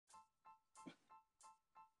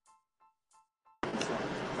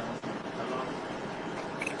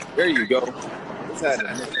There you go. What's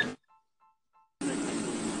happening?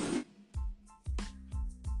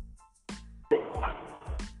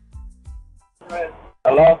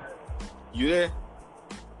 Hello? You there?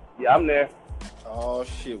 Yeah, I'm there. Oh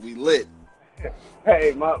shit, we lit.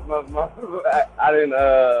 Hey, I didn't,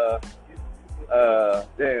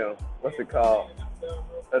 damn, what's it called?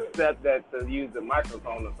 Accept that to use the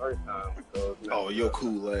microphone the first time. So it's Oh, your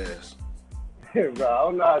cool ass. bro, I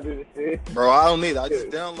don't know how to do this shit. Bro, I don't need it. I just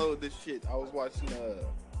downloaded this shit. I was watching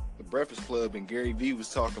The Breakfast Club and Gary Vee was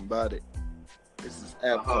talking about it. This is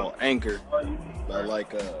an app called Anchor. But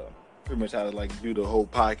pretty much how to do the whole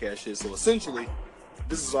podcast shit. So essentially,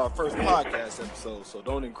 this is our first podcast episode, so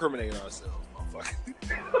don't incriminate ourselves, motherfucker.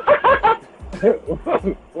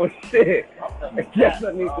 Well, shit. I guess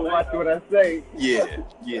I need to watch what I say. Yeah.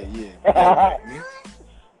 Yeah.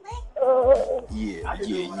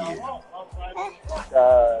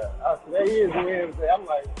 Today is Wednesday. I'm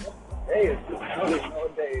like, today is just no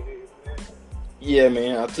day, dude. Yeah,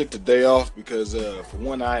 man. I took the day off because, for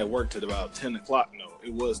one, I had worked at about 10 o'clock. No,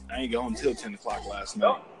 I ain't got home until 10 o'clock last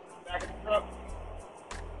night.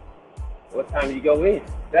 What time do you go in?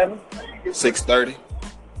 7? 6:30.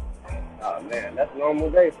 Oh, man, that's a normal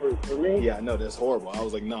day for me. Yeah, I know. That's horrible. I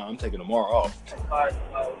was like, nah, I'm taking tomorrow off.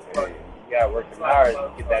 You gotta work some hours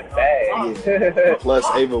to get that bag. Yeah. Plus,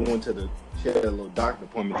 Ava went to she had a little doctor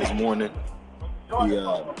appointment this morning.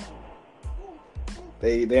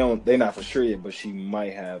 They not for sure yet, but she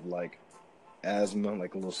might have asthma,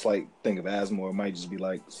 like a little slight thing of asthma, or it might just be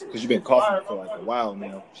because she's been coughing for a while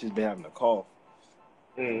now. She's been having a cough.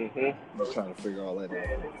 Mm-hmm. I'm just trying to figure all that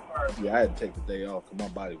out. Yeah, I had to take the day off because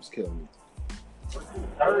my body was killing me.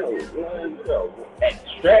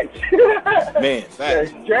 Stretch. Man,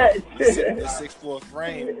 facts. Stretch. This 6'4"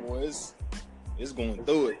 frame, boy, it's going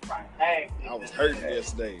through it. I was hurting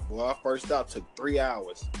yesterday. Boy, I first out took 3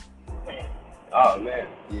 hours. Oh, man.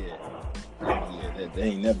 Yeah, that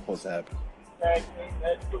ain't never supposed to happen. Man,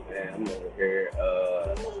 I'm over here.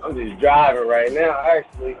 I'm just driving right now.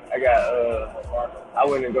 Actually, I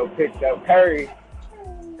went to go pick up Carley,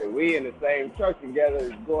 and we in the same truck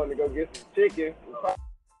together, going to go get some chicken.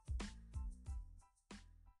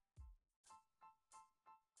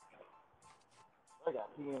 I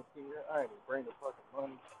got PNC here. I ain't even bring the fucking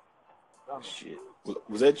money. Shit,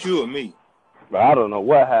 was that you or me? But I don't know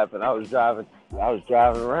what happened. I was driving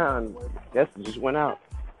around. Guess it just went out.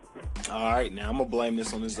 All right, now I'm gonna blame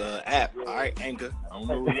this on this app. All right, Anchor. I don't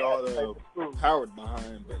know who y'all powered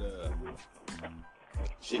behind, but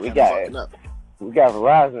shit got fucking up. We got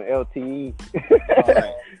Verizon LTE. All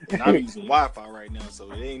right, and I'm using Wi-Fi right now,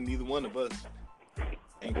 so it ain't neither one of us.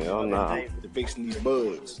 Hell no. They're fixing these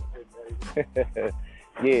bugs.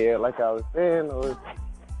 Yeah, like I was saying,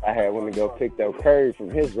 I had went to go pick up Curry from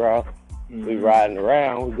his route. We riding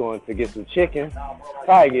around. We going to get some chicken.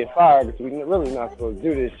 Probably get fired because we really not supposed to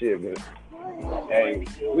do this shit. But hey,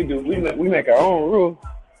 we make our own rules.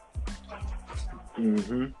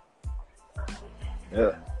 Mhm.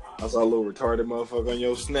 Yeah, I saw a little retarded motherfucker on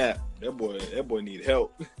your snap. That boy need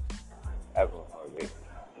help.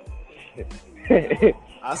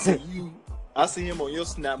 I see him on your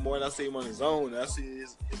snap more than I see him on his own. I see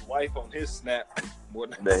his wife on his snap more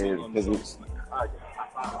than I see him on his own snap.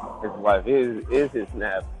 His wife is his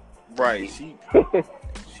snap. Right. She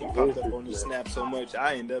popped up on the snap so much,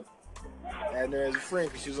 I end up adding her as a friend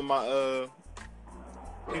because she was on my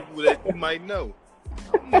people that you might know.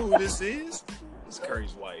 I don't know who this is. It's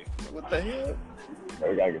Curry's wife. What the hell?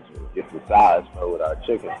 We gotta get some size with our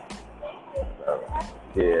chicken.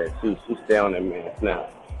 Yeah, she stay on that man's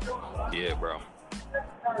snap. Yeah, bro.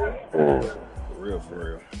 For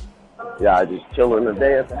real. Yeah, I just chilling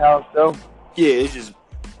today at the house though. Yeah, it's just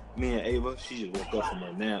me and Ava. She just woke up from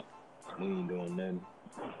her nap. We ain't doing nothing.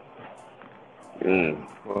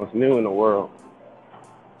 What's new in the world?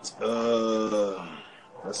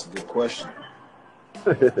 That's a good question.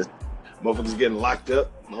 Motherfuckers getting locked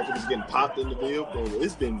up. Motherfuckers getting popped in the bill. Bro,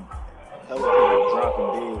 it's been hella people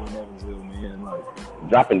dropping dead in Evansville, man.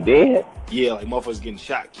 Dropping dead? Yeah, motherfuckers getting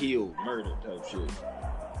shot, killed, murdered type shit.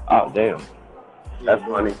 Oh, damn. Yeah, that's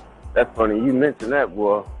funny. That's funny. You mentioned that,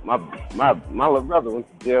 boy. My little brother went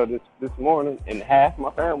to jail this morning, and half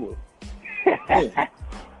my family.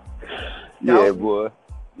 Yeah, boy.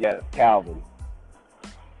 Yeah, Calvin.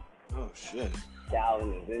 Oh shit.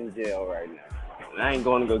 Calvin is in jail right now, and I ain't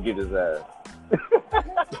going to go get his ass.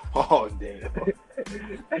 Oh damn.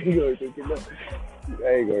 I ain't going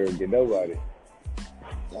to get nobody.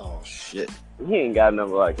 Oh shit. He ain't got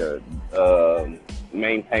nothing like a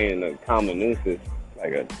maintaining a common nuisance,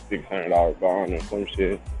 like a $600 bond or some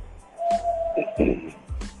shit.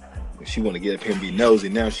 She want to get up here and be nosy.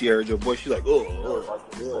 Now she heard your voice. She's like, oh.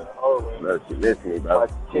 Bro, she missed me, bro.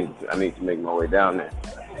 I need to make my way down there.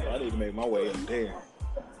 I need to make my way up there.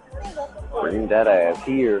 Bring that ass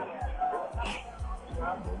here.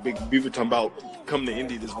 Big Beaver talking about coming to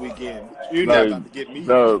Indy this weekend. You're not about to get me.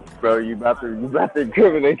 No, bro, you about to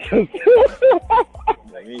incriminate yourself.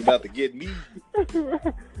 Like, you ain't about to get me.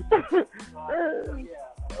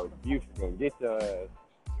 Oh, you gonna get your ass.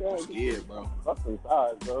 I'm scared, bro. Fuck some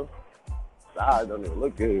thighs, bro. Thighs don't even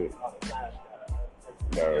look good.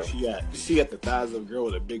 No. She got the thighs of a girl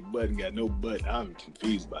with a big butt and got no butt. I'm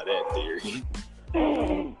confused by that theory.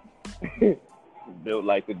 Built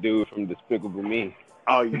like the dude from Despicable Me.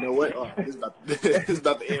 Oh, you know what? Oh, it's about to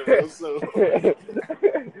end real soon.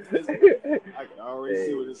 I can already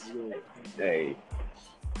see where this is going. Hey.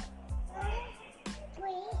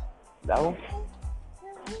 That one?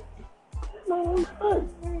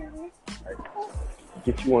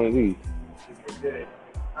 Get you one of these. Yeah.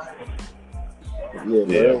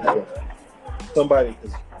 Somebody,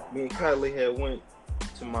 because me and Carley had went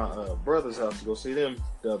to my brother's house to go see them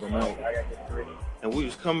the other night. And we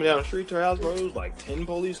was coming down the street to our house, bro. It was like 10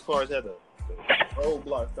 police cars had the road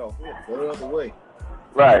blocked off. We had to go the other way.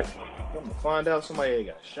 Right. Come to find out somebody had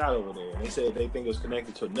got shot over there. And they said they think it was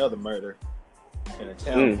connected to another murder in a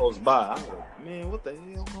town close by. I was like, man, what the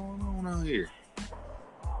hell going on out here?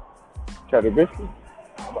 Cheddar biscuit?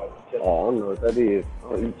 Oh, I don't know what that is. I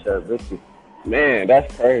don't eat cheddar biscuit. Man,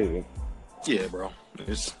 that's crazy. Yeah, bro.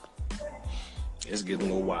 It's getting a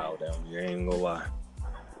little wild down here. I ain't gonna lie.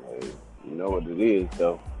 You know what it is,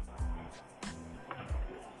 though.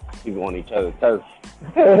 People on each other's turf.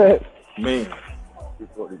 Man.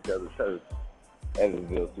 People on each other's turf.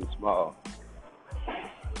 Evansville's too small.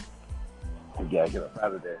 You gotta get up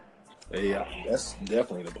out of there. Yeah, that's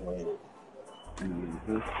definitely the plan.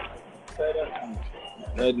 Mm-hmm.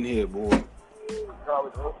 Nothing here, boy.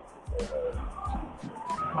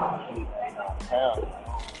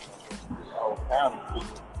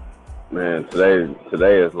 Man,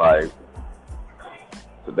 today is like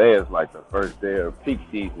the first day of peak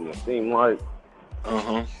season. It seems like.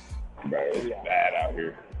 Man, it's bad out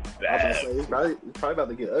here. Bad. I was gonna say, it's probably about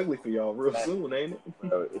to get ugly for y'all real soon, ain't it?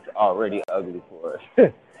 Bro, it's already ugly for us.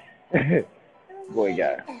 Boy,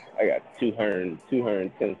 I got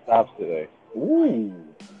 210 stops today. Ooh.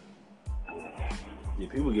 Yeah,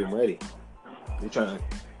 people getting ready. They trying to.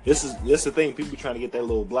 This is the thing. People trying to get that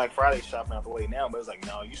little Black Friday shopping out the way now, but it's like,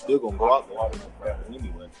 no, you still gonna go out there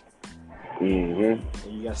anyway. Mm-hmm.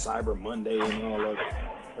 And you got Cyber Monday and all that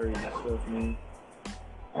crazy stuff, man.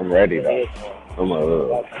 I'm ready though. I'm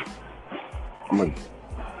gonna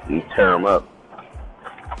tear them up.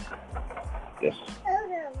 Yes.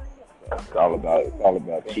 It's all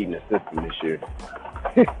about cheating the system this year.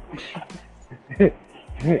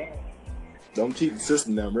 Don't cheat the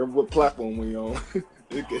system now. Remember what platform we on.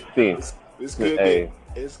 This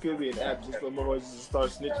could be an app just for motherfuckers to start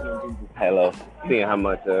snitching on people. Hello. Seeing how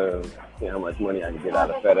much money I can get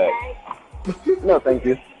out of FedEx. No, thank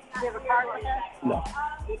you. Do you have a card with us? No.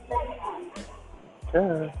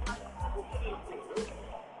 Sure.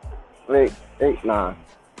 8, 9.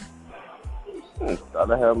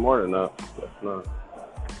 Thought I had more than that. That's not.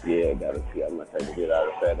 Yeah, I gotta see how much I can get out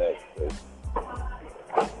of FedEx.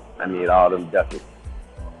 I need all them ducats.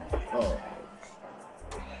 Oh.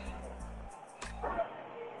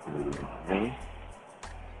 Mm-hmm.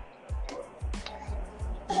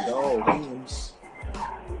 No,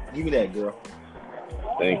 give me that, girl.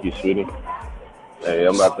 Thank you, sweetie. Hey,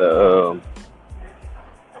 I'm about to.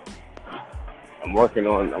 I'm working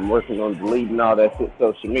on deleting all that shit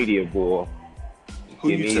social media, boy.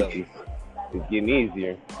 It's getting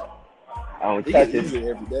easier. I don't touch it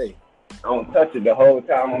every day. I don't touch it the whole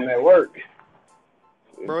time I'm at work.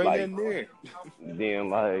 Bro, ain't in there. Then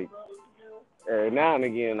like every now and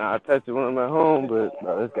again I touch it when I'm at home, but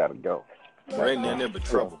bro, it's gotta go. Bro, ain't in there but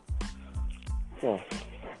trouble. Yeah.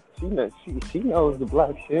 She knows the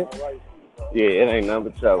black shit. Yeah, it ain't nothing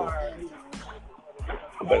but trouble.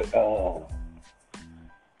 But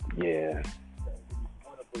yeah.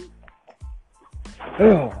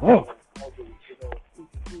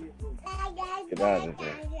 Get out of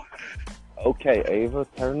there. Okay, Ava,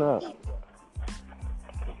 turn up.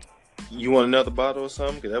 You want another bottle or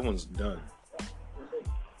something? Because that one's done.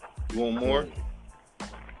 You want more?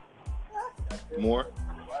 More?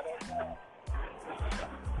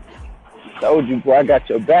 Told you, boy, I got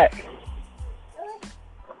your back.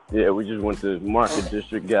 Yeah, we just went to Market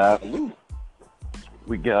District, guys.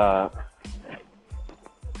 We got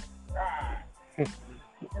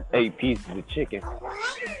 8 pieces of chicken.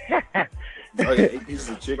 I got 8 pieces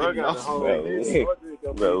of chicken.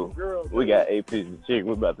 Bro, we got 8 pieces of chicken.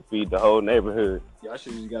 We about to feed the whole neighborhood. Y'all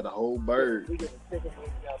should just got a whole bird.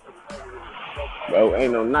 Bro,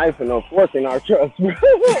 ain't no knife and no fork in our trucks, bro.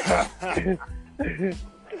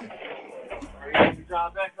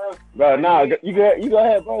 Bro, nah, you go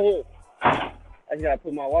ahead, bro. Here. I just gotta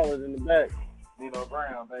put my wallet in the back. Nino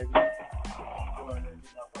Brown, baby.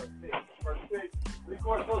 First pick.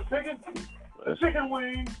 3/4 full chicken. Chicken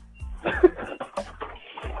wings.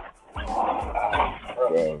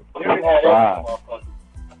 Bro. Yeah,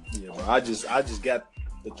 bro. I just got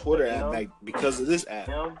the Twitter app back because of this app.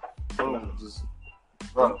 Bro,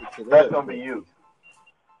 that's gonna be you.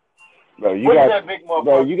 Bro, you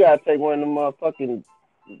gotta take one of them motherfucking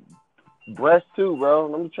breasts too, bro.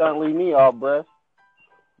 Let me try to leave me all breast.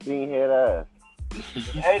 Bean head ass.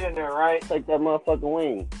 You ate in there, right? Take that motherfucking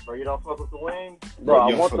wing. Bro, you don't fuck with the wing? Bro,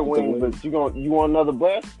 I want the wing, but you want another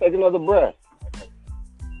breast? Take another breast.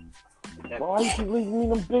 Why you keep leaving me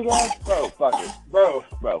them big ass? Bro, fuck it. Bro,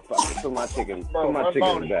 fuck it. Put my chicken. Bro, put my chicken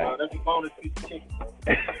bonus, in the bag. bro. That's a bonus piece of chicken, bro.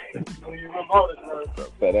 When you run bonus, bro.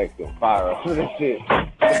 FedEx gonna fire us for this shit. I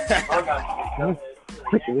got you.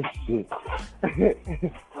 Look at this shit.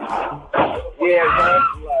 Yeah, bro.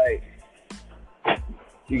 Like,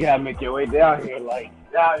 you gotta make your way down here, like,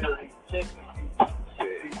 Down here, chicken.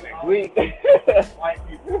 shit, next week. White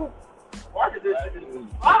people. Market this shit is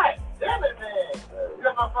hot. Damn it, man.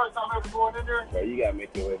 That's my first time ever going in there. Bro, you gotta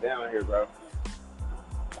make your way down here, bro.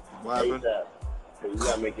 What happened? ASAP. So you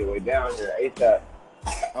gotta make your way down here ASAP.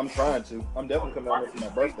 I'm trying to. I'm definitely coming out there for my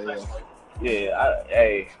birthday, though. Yeah,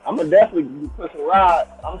 I'm gonna definitely put some rides.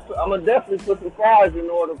 I'm gonna definitely put some fries in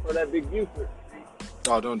order for that big Buford.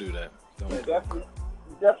 Oh, don't do that. Don't do that.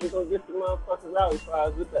 Definitely gonna get some motherfucking rally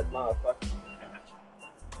fries with that motherfucker.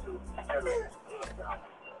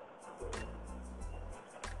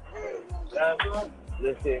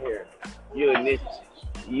 Listen here. You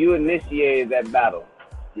initiated that battle.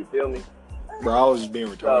 You feel me? Bro, I was just being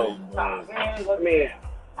retarded.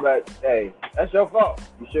 But hey, that's your fault.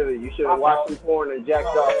 You should have watched some porn and jacked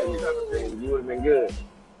off, and you would have been good.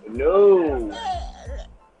 But no.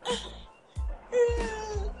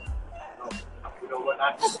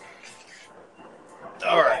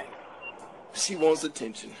 All right. She wants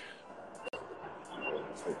attention.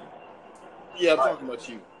 Yeah, I'm talking about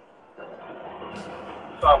you.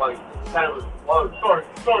 Sorry.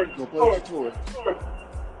 Go play with your toy.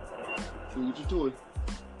 Play with your toy.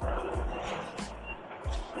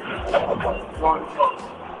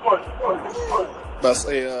 About to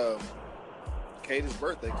say, Katie's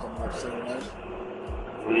birthday coming up soon, man.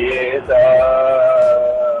 Yeah, it's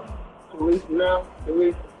 2 weeks from now. 2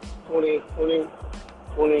 weeks. 20.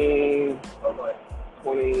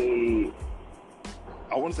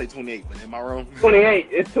 I want to say 28, but am I wrong? 28.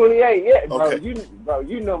 It's 28. Yeah, bro. Okay.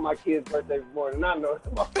 You know my kid's birthday more than I know it.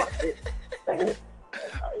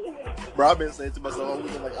 Bro, I've been saying to myself all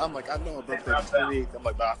weekend, I know her birthday is 28. I'm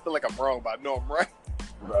like, but I feel like I'm wrong, but I know I'm right.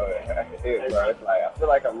 Bro, it's like I feel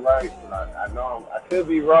like I'm right. I know I could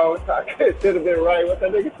be wrong. So I should have been right. What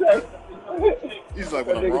that nigga say? He's like,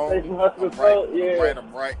 when I'm wrong, I'm right. Yeah.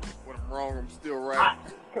 I'm right. When I'm wrong, I'm still right.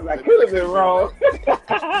 Because I could have been wrong.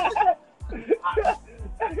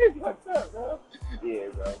 It's fucked up, bro. Yeah,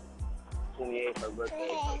 bro. 28 her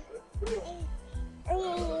birthday.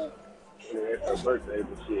 Yeah, it's her birthday,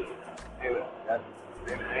 but shit. And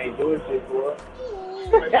I ain't doing shit for her.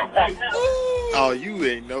 Oh, you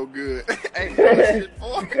ain't no good. Ain't doing shit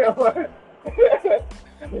for her.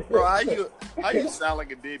 Bro, how you sound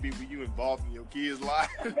like a deadbeat when you involved in your kids'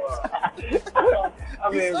 lives?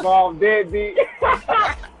 I'm involved deadbeat.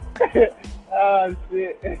 Oh,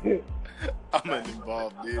 shit. I'm an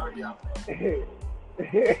involved deadbeat.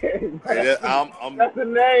 That's the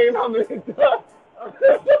name.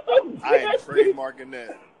 I ain't trademarking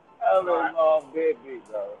that. I'm involved deadbeat,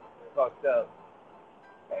 bro. Fucked up.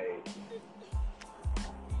 Hey.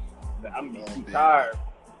 I'm too tired.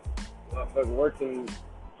 Motherfucking working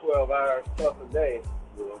 12 hours plus a day.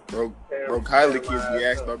 Bro, Kylie keeps me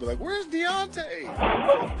asking about, be like, where's Deontay?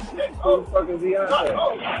 Who the fuck is Deontay?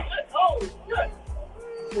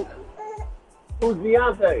 Who's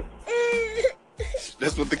Deontay?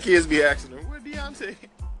 That's what the kids be asking her. Where's Deontay?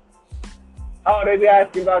 Oh, they be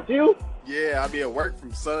asking about you? Yeah, I be at work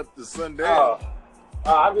from sun up to sundown.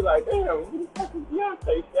 I be like, damn, who the fuck is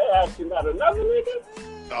Deontay? They asking about another nigga?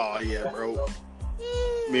 Oh, yeah, bro.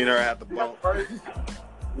 Me and her had the bump.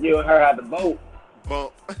 You and her had the boat.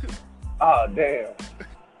 Bump. Oh, damn.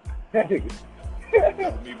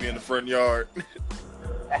 Me be in the front yard.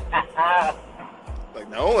 Like,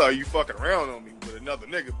 not only are you fucking around on me with another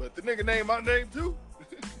nigga, but the nigga named my name too.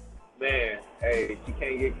 Man, hey, she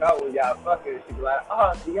can't get caught when y'all fucking. She be like,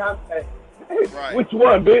 oh, Deontay. Right. Which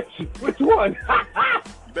one, bitch? Which one?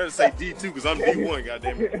 You better say D2 because I'm D1,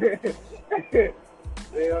 goddammit.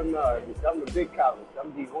 Hell no. I'm the big college.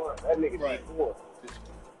 I'm D1. That nigga Right. D4.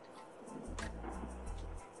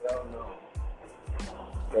 Hell no.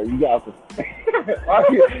 Bro, you got to.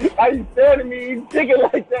 Why you staring at me eating chicken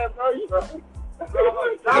like that, bro?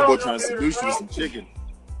 That boy trying to seduce you with some chicken.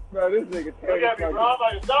 Bro, this nigga Look at me, bro. I'm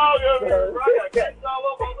like a dog over here, bro. I got cats all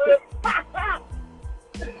over my lips.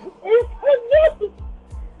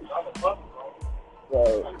 I'm a puppy, bro. Bro,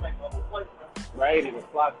 I can make my whole place, bro. I ain't even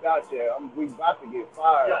clocked out yet. We about to get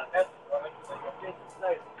fired. Yeah, that's bro.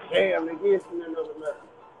 Damn, they get some another message.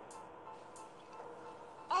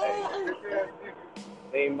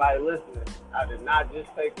 Hey, anybody listening, I did not just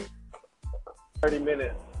take a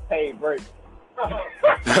 30-minute paid break.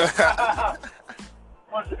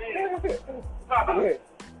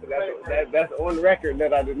 That's on the record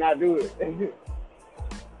that I did not do it.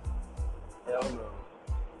 Hell no.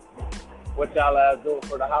 What y'all doing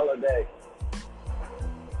for the holiday?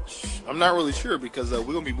 I'm not really sure because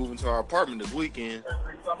we're gonna be moving to our apartment this weekend.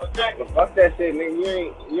 Well, fuck that shit, nigga.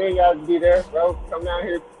 You ain't gotta be there, bro. Come down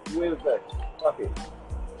here Wednesday. Fuck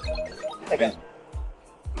it.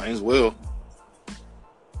 Might as well.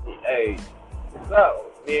 Hey, what's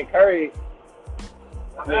up? Me and Curry.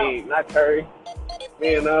 I mean, not Curry.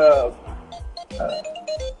 Me and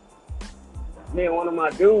one of my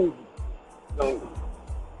dudes gonna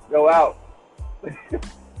go out.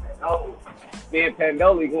 Oh, me and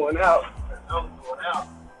Pandoli going out.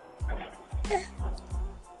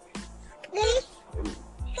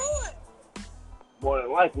 More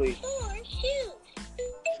than likely,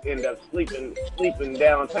 end up sleeping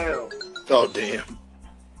downtown. Oh damn.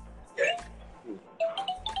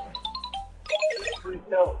 Free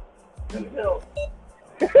help. Help.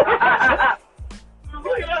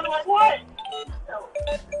 Like what?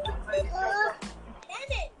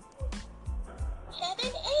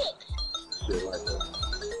 Shit like that.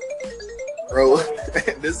 Bro,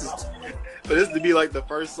 this is for this to be like the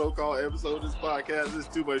first so-called episode of this podcast. There's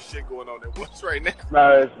too much shit going on at once right now.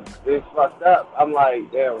 Bro, it's fucked up. I'm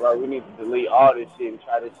like, damn, bro, we need to delete all this shit and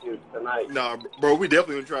try this shit tonight. Nah, bro, we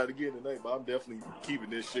definitely gonna try it again tonight, but I'm definitely keeping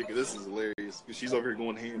this shit because this is hilarious. Because she's over here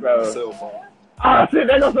going hand on her cell phone. Oh shit,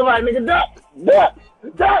 there goes somebody, nigga, duck,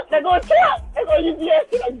 they're going to trap, they're going to use the ass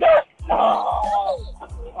shit like duck.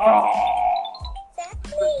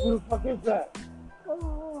 Who the fuck is that? I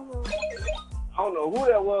don't know who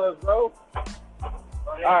that was, bro.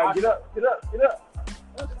 Alright, get up.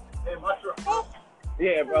 Hey, my truck.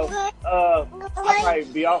 Yeah, bro. I'll probably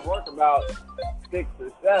be off work about 6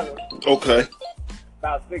 or 7. Okay.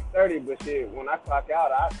 About 6:30, but shit, when I clock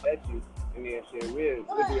out, I'll text you. And then shit, we'll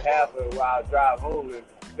do half of it while I drive home and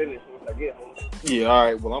finish once I get home. Yeah, all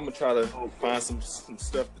right. Well, I'm gonna try to find some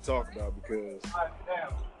stuff to talk about because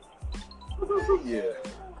yeah,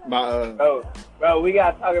 my Bro, we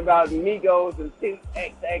gotta talk about Migos and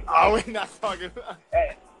XX. Oh, we're not talking about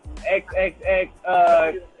XXX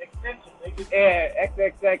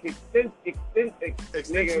XXX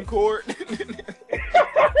extension cord.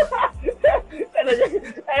 That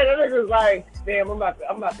nigga was like, damn, I'm about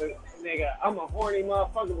to, nigga, I'm a horny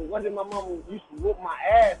motherfucker, but what did my mama used to whoop my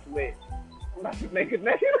ass with? I'm about to make a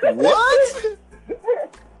nigga. What?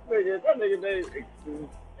 Nigga, that nigga named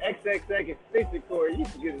XXX extension cord. He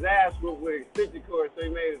used to get his ass whooped with extension cord, so he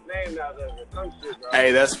made his name out of it. Some shit, bro.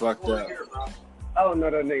 Hey, that's fucked up. I don't know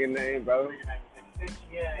that nigga name, bro.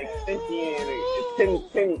 Extension,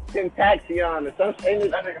 Tentaxion or some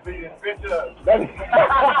shit. That nigga beat his bitch up.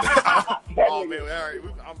 Oh man, all right,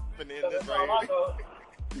 I'm finna end this right here.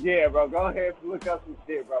 Yeah, bro, go ahead and look up some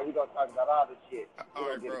shit, bro. We gonna talk about all this shit. All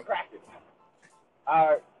right, bro. All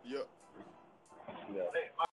right. Yep. Yeah.